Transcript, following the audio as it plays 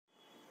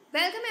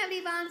Welcome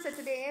everyone. So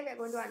today we are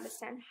going to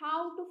understand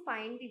how to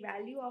find the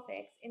value of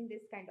x in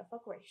this kind of a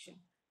question.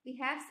 We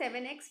have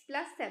 7x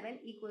plus 7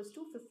 equals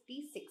to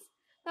 56.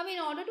 Now in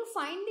order to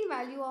find the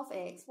value of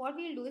x, what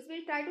we'll do is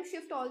we'll try to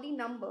shift all the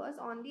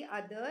numbers on the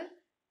other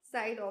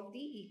side of the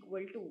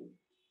equal to.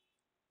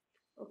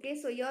 Okay,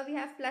 so here we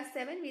have plus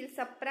 7. We'll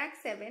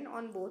subtract 7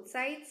 on both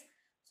sides.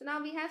 So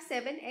now we have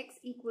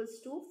 7x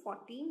equals to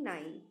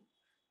 49.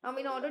 Now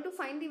in order to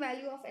find the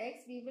value of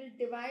x, we will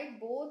divide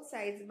both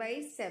sides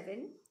by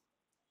 7.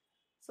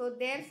 So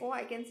therefore,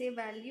 I can say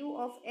value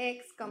of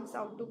x comes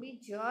out to be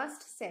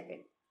just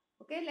 7.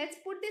 Okay, let's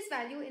put this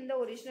value in the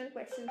original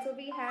question. So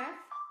we have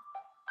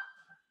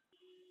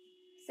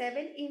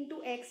 7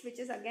 into x, which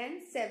is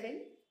again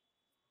 7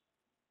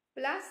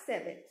 plus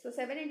 7. So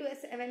 7 into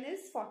 7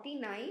 is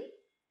 49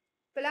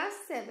 plus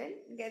 7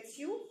 gets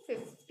you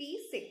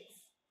 56.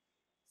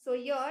 So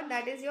here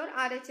that is your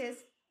RHS.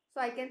 So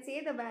I can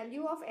say the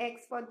value of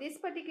x for this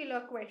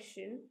particular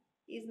question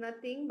is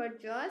nothing but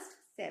just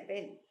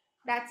 7.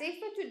 That's it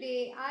for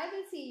today. I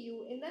will see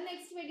you in the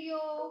next video.